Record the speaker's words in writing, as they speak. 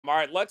All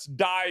right, let's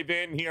dive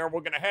in here.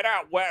 We're going to head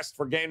out west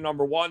for game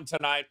number 1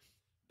 tonight.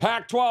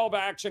 Pac-12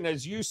 action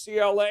as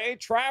UCLA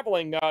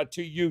traveling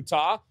to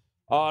Utah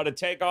to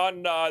take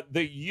on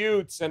the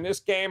Utes. And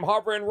this game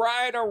hovering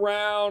right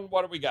around,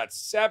 what do we got,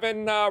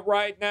 7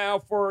 right now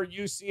for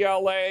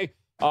UCLA.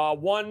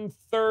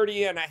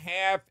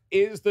 130.5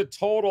 is the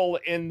total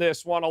in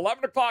this one.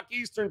 11 o'clock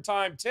Eastern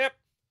time tip.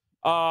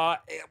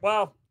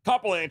 Well,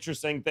 couple of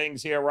interesting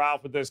things here,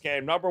 Ralph, with this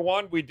game. Number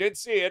one, we did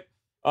see it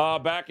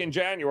back in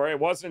January. It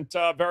wasn't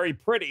very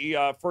pretty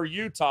for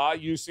Utah.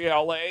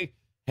 UCLA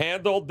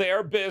handled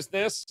their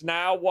business.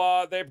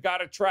 Now they've got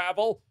to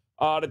travel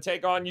to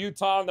take on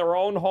Utah on their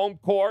own home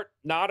court.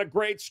 Not a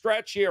great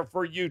stretch here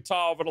for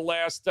Utah over the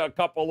last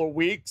couple of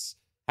weeks.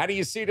 How do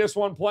you see this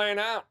one playing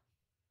out?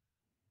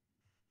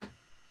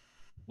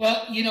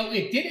 Well, you know,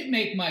 it didn't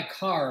make my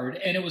card,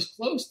 and it was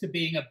close to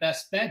being a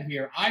best bet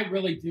here. I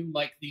really do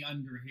like the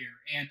under here.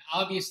 And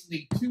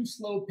obviously, 2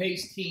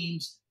 slow-paced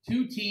teams,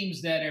 2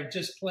 teams that are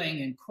just playing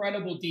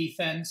incredible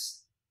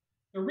defense.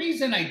 The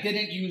reason I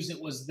didn't use it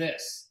was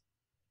this.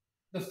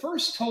 The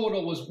first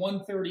total was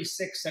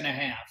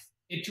 136.5.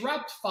 It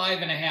dropped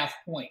 5.5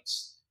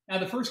 points. Now,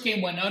 the first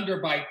game went under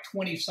by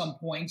 20-some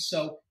points,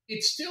 so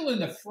it's still in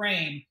the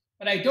frame,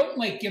 but I don't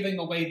like giving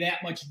away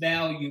that much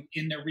value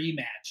in the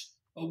rematch.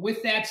 But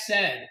with that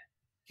said,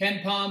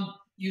 KenPom,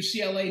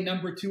 UCLA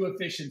number 2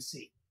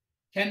 efficiency.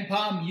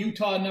 KenPom,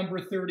 Utah number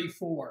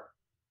 34.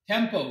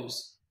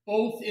 Tempos,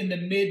 both in the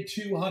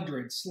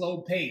mid-200s,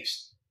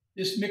 slow-paced.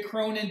 This Mick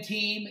Cronin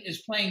team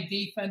is playing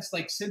defense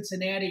like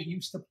Cincinnati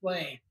used to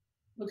play.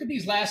 Look at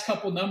these last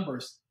couple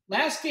numbers.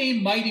 Last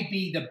game might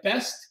be the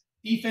best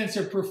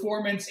defensive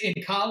performance in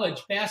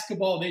college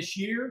basketball this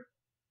year.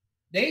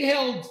 They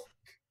held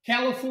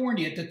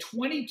California to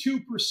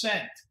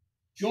 22%.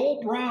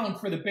 Joel Brown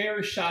for the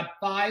Bears shot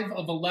 5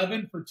 of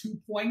 11 for 2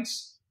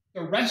 points.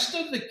 The rest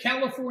of the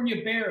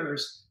California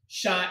Bears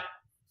shot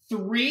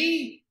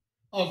 3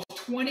 of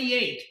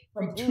 28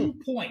 from 2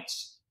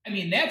 points. I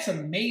mean, that's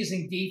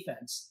amazing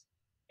defense.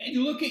 And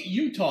you look at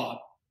Utah.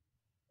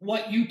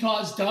 What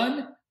Utah's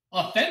done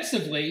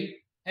offensively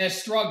has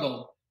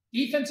struggled.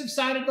 Defensive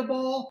side of the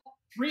ball,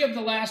 3 of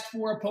the last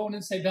 4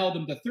 opponents, they've held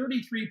them to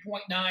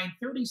 33.9,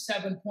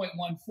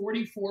 37.1,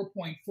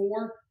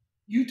 44.4.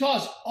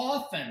 Utah's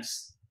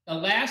offense, the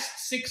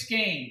last 6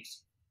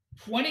 games,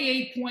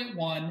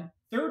 28.1,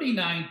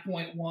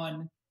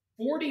 39.1,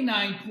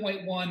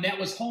 49.1. That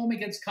was home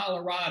against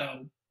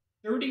Colorado,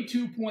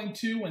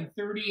 32.2, and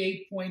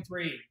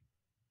 38.3.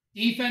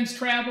 Defense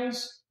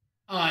travels,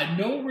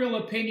 no real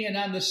opinion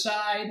on the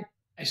side.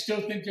 I still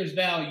think there's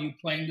value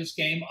playing this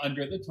game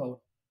under the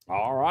total.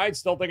 All right.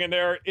 Still thinking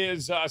there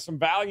is some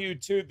value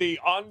to the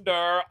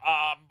under.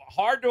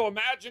 Hard to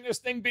imagine this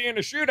thing being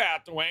a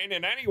shootout, Dwayne,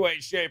 in any way,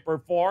 shape, or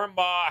form.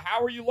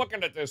 How are you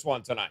looking at this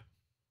one tonight?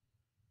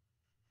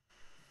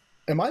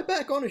 Am I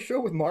back on a show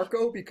with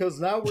Marco? Because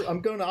now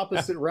I'm going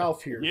opposite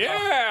Ralph here.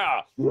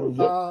 Yeah.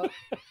 You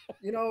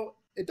know,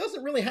 it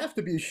doesn't really have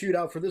to be a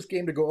shootout for this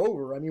game to go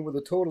over. I mean, with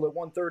a total at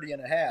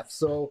 130.5.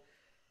 So,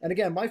 and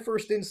again, my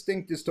first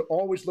instinct is to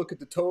always look at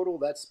the total.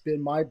 That's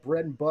been my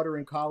bread and butter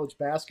in college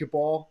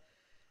basketball.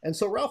 And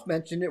so Ralph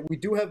mentioned it. We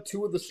do have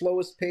 2 of the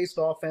slowest paced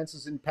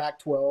offenses in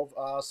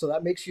Pac-12. So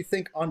that makes you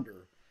think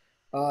under.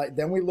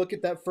 Then we look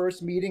at that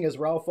first meeting, as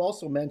Ralph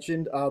also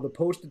mentioned. The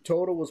posted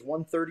total was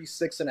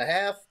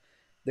 136.5.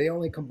 They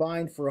only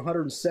combined for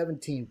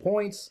 117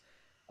 points.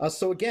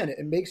 So again,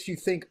 it makes you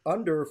think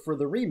under for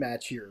the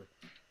rematch here.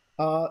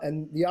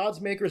 And the odds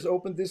makers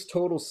opened this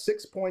total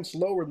 6 points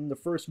lower than the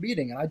first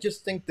meeting. And I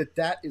just think that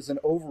that is an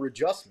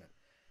over-adjustment.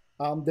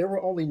 There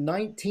were only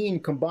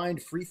 19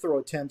 combined free throw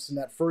attempts in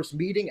that first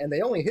meeting, and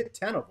they only hit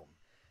 10 of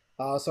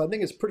them. So I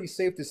think it's pretty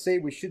safe to say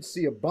we should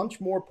see a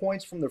bunch more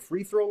points from the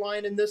free throw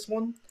line in this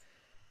one.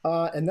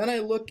 And then I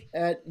look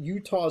at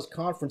Utah's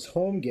conference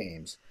home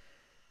games.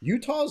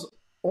 Utah's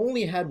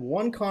only had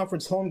 1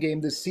 conference home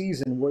game this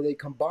season where they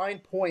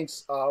combined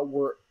points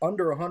were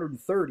under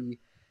 130,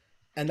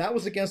 and that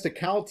was against a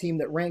Cal team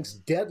that ranks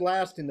dead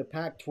last in the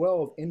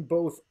Pac-12 in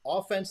both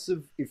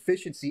offensive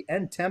efficiency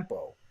and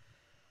tempo.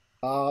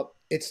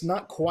 It's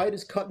not quite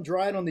as cut and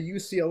dried on the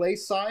UCLA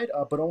side,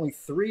 but only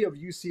 3 of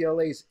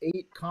UCLA's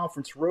 8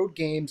 conference road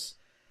games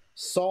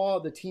saw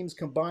the teams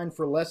combine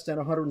for less than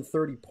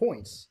 130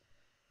 points.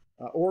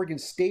 Oregon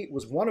State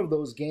was one of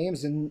those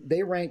games, and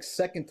they ranked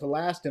second to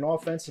last in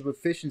offensive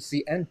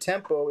efficiency and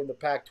tempo in the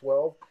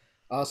Pac-12.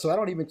 So I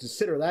don't even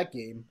consider that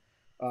game.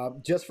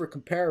 Just for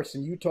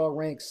comparison, Utah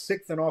ranks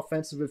 6th in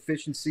offensive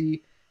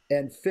efficiency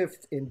and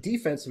 5th in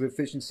defensive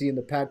efficiency in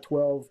the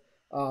Pac-12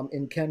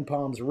 in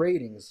KenPom's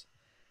ratings.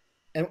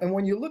 And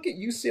when you look at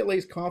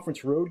UCLA's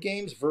conference road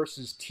games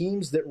versus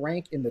teams that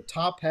rank in the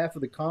top half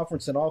of the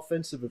conference in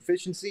offensive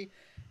efficiency,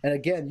 and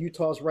again,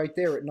 Utah's right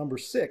there at number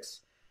 6,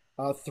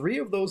 3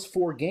 of those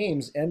 4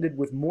 games ended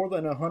with more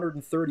than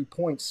 130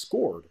 points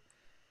scored.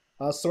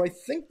 So I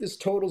think this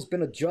total's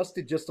been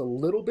adjusted just a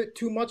little bit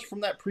too much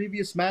from that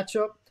previous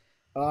matchup.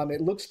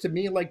 It looks to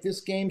me like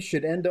this game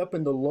should end up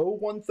in the low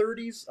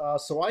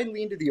 130s, so I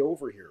lean to the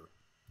over here.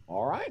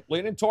 All right,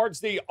 leaning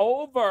towards the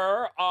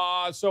over.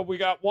 So we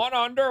got one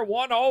under,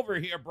 one over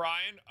here,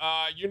 Bryan.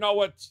 You know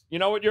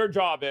what your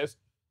job is.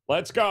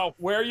 Let's go.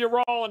 Where are you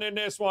rolling in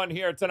this one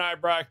here tonight,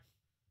 Bryan?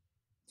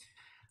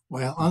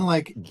 Well,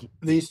 unlike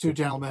these two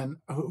gentlemen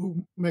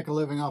who make a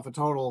living off of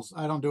totals,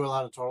 I don't do a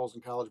lot of totals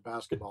in college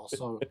basketball,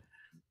 so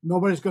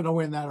nobody's going to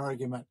win that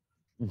argument.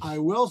 I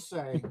will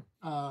say,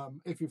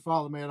 if you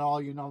follow me at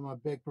all, you know I'm a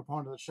big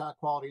proponent of the shot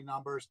quality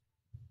numbers.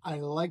 I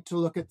like to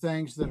look at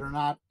things that are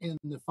not in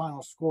the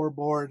final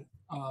scoreboard,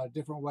 a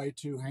different way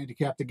to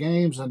handicap the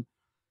games. And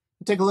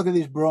take a look at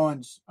these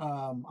Bruins.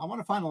 I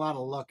want to find a lot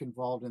of luck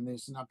involved in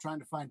this, and I'm trying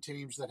to find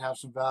teams that have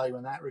some value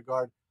in that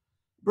regard.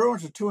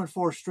 Bruins are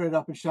 2-4 straight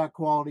up in shot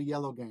quality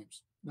yellow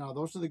games. Now,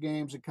 those are the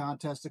games and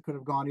contests that could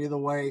have gone either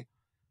way.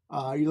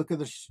 You look at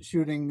the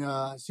shooting,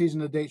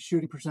 season-to-date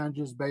shooting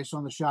percentages based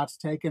on the shots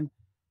taken,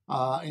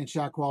 and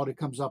shot quality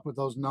comes up with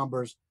those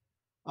numbers.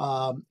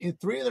 In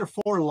 3 of their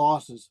 4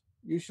 losses,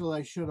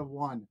 UCLA should have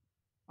won.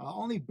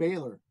 Only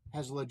Baylor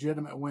has a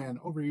legitimate win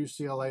over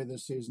UCLA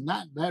this season.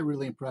 That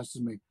really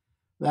impresses me.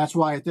 That's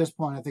why at this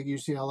point, I think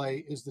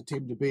UCLA is the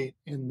team to beat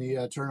in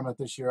the tournament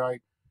this year.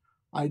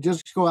 I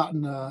just go out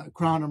and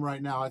crown them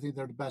right now. I think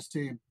they're the best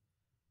team.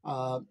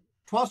 12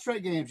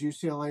 straight games,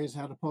 UCLA has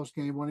had a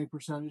post-game winning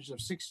percentage of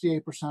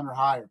 68% or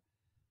higher.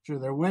 So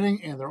they're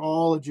winning, and they're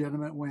all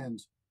legitimate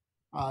wins.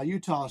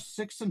 Utah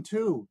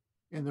 6-2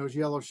 in those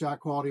yellow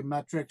shot quality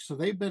metrics, so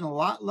they've been a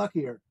lot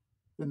luckier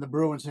than the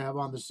Bruins have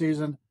on the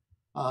season.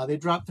 They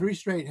dropped 3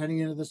 straight heading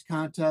into this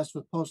contest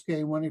with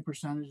post-game winning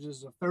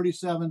percentages of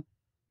 37,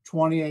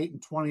 28,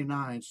 and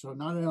 29. So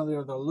not only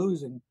are they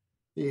losing,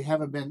 they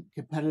haven't been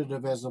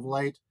competitive as of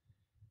late.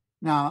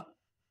 Now,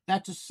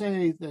 not to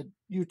say that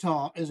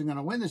Utah isn't going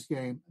to win this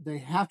game. They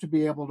have to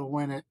be able to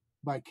win it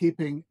by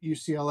keeping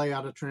UCLA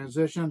out of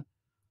transition.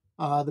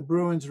 The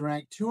Bruins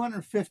ranked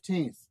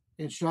 215th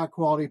in shot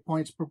quality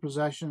points per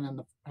possession in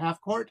the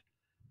half court,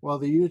 while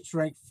the Utes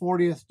ranked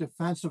 40th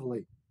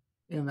defensively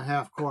in the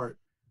half court.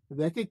 If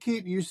they could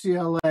keep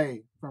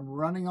UCLA from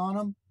running on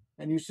them,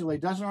 and UCLA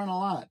doesn't run a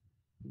lot,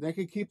 if they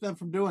could keep them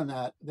from doing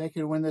that, they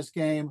could win this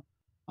game.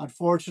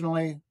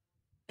 Unfortunately,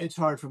 it's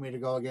hard for me to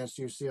go against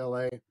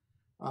UCLA.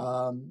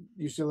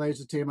 UCLA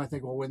is a team I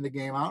think will win the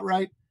game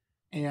outright,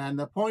 and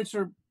the points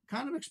are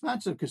kind of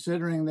expensive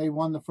considering they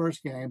won the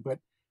first game, but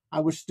I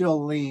would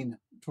still lean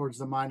towards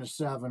the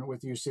 -7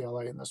 with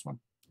UCLA in this one.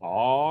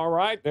 All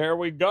right, there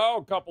we go.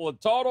 A couple of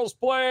totals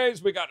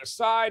plays. We got a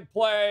side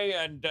play,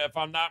 and if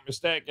I'm not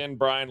mistaken,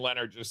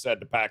 Leonard just said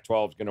the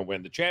Pac-12 is going to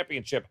win the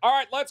championship. All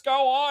right, let's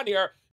go on here.